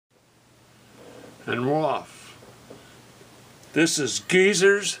And we're off. This is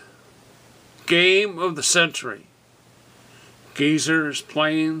Geezer'S Game of the Century. Geezer is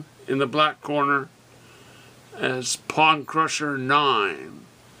playing in the black corner as Pawn Crusher 9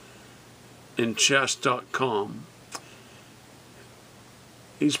 in chess.com.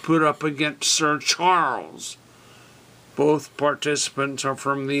 He's put up against Sir Charles. Both participants are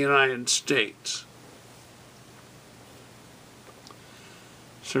from the United States.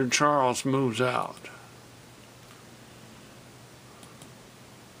 Sir Charles moves out.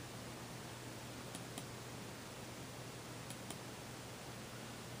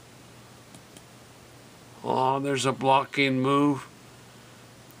 Oh, there's a blocking move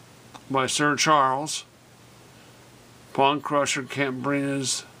by Sir Charles. Pawn Crusher can't bring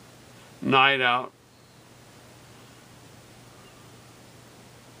his knight out.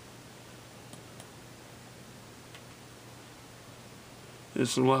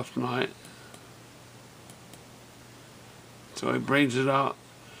 It's the left knight. So he brings it out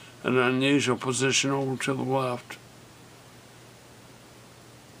in an unusual position over to the left.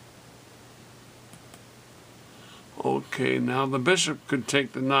 Okay, now the bishop could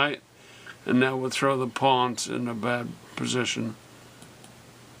take the knight, and that would throw the pawns in a bad position.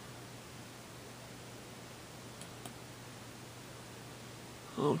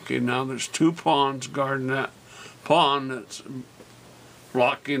 Okay, now there's two pawns guarding that pawn that's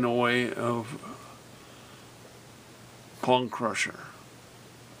blocking the way of Pawn Crusher.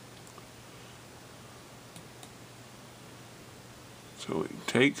 So he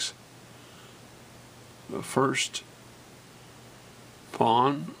takes the first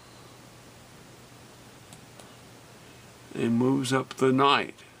pawn and moves up the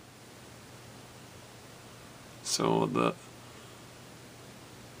knight. So the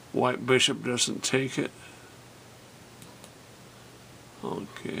white bishop doesn't take it.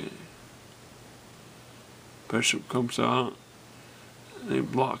 Okay. Bishop comes out and he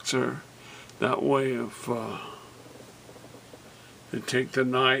blocks her. That way, if they take the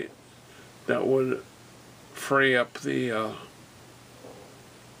knight, that would free up the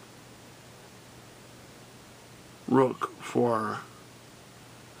rook for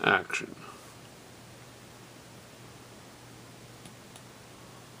action.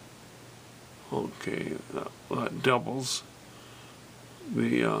 Okay, that doubles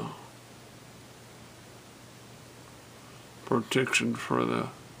the protection for the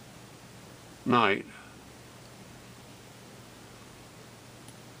knight.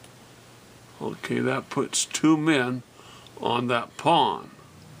 Okay, that puts two men on that pawn.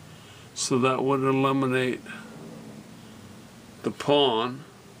 So that would eliminate the pawn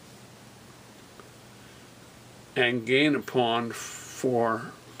and gain a pawn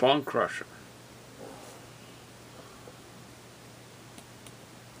for Pawn Crusher.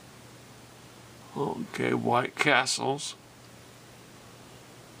 Okay, white castles.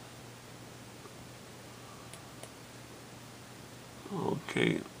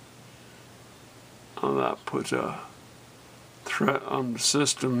 Okay, now that puts a threat on the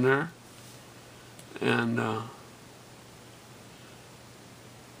system there, and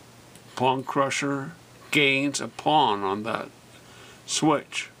Pawn Crusher gains a pawn on that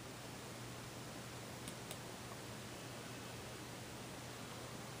switch.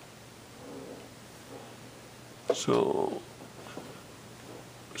 So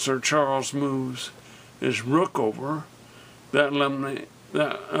Sir Charles moves his rook over. That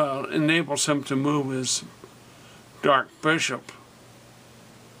enables him to move his dark bishop.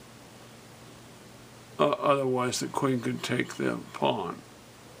 Otherwise, the queen could take the pawn.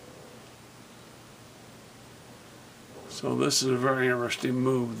 So this is a very interesting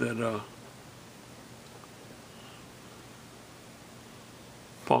move that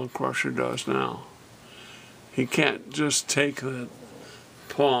Pawn Crusher does now. He can't just take the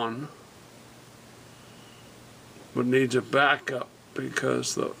pawn, but needs a backup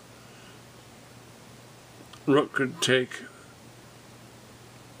because the rook could take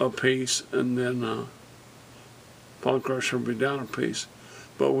a piece and then Pawn Crusher would be down a piece.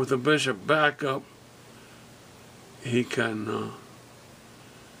 But with the bishop backup, he can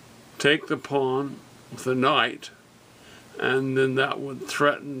take the pawn with the knight, and then that would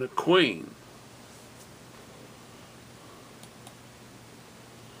threaten the queen.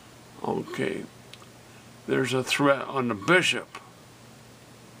 Okay, there's a threat on the bishop,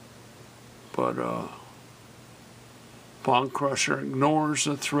 but Pawn Crusher ignores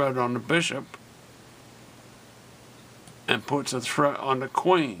the threat on the bishop and puts a threat on the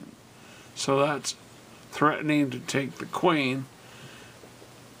queen. So that's threatening to take the queen.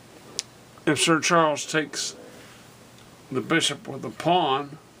 If Sir Charles takes the bishop with the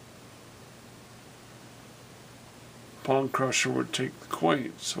pawn, Pawn Crusher would take the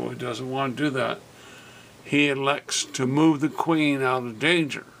queen, so he doesn't want to do that. He elects to move the queen out of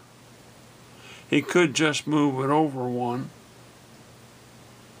danger. He could just move it over one,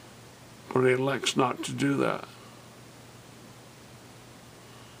 but he elects not to do that.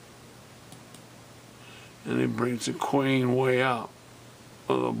 And he brings the queen way out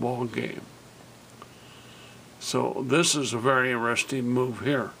of the ball game. So this is a very interesting move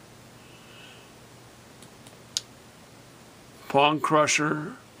here. Pawn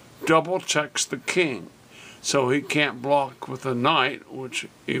Crusher double checks the king, so he can't block with a knight, which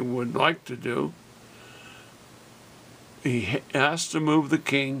he would like to do. He has to move the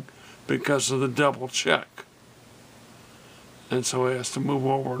king because of the double check. And so he has to move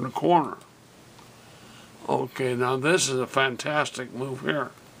over in the corner. Okay, now this is a fantastic move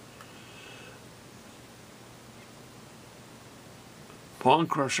here. Pawn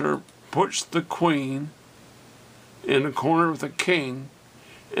Crusher puts the queen in the corner with the king,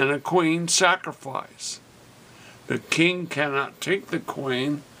 and the queen sacrifice. The king cannot take the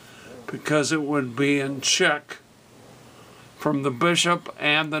queen because it would be in check from the bishop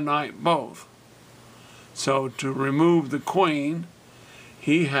and the knight both. So to remove the queen,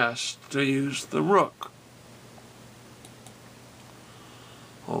 he has to use the rook.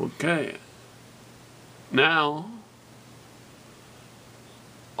 Okay. Now,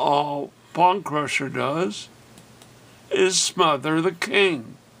 all Pawn Crusher does is smother the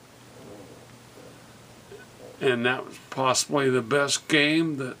king. And that was possibly the best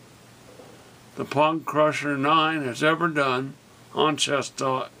game that the Pawn Crusher 9 has ever done on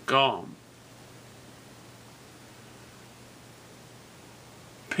chess.com.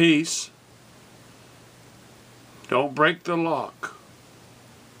 Peace. Don't break the lock.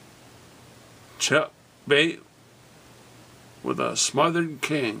 Checkmate with a smothered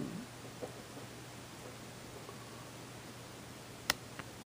king.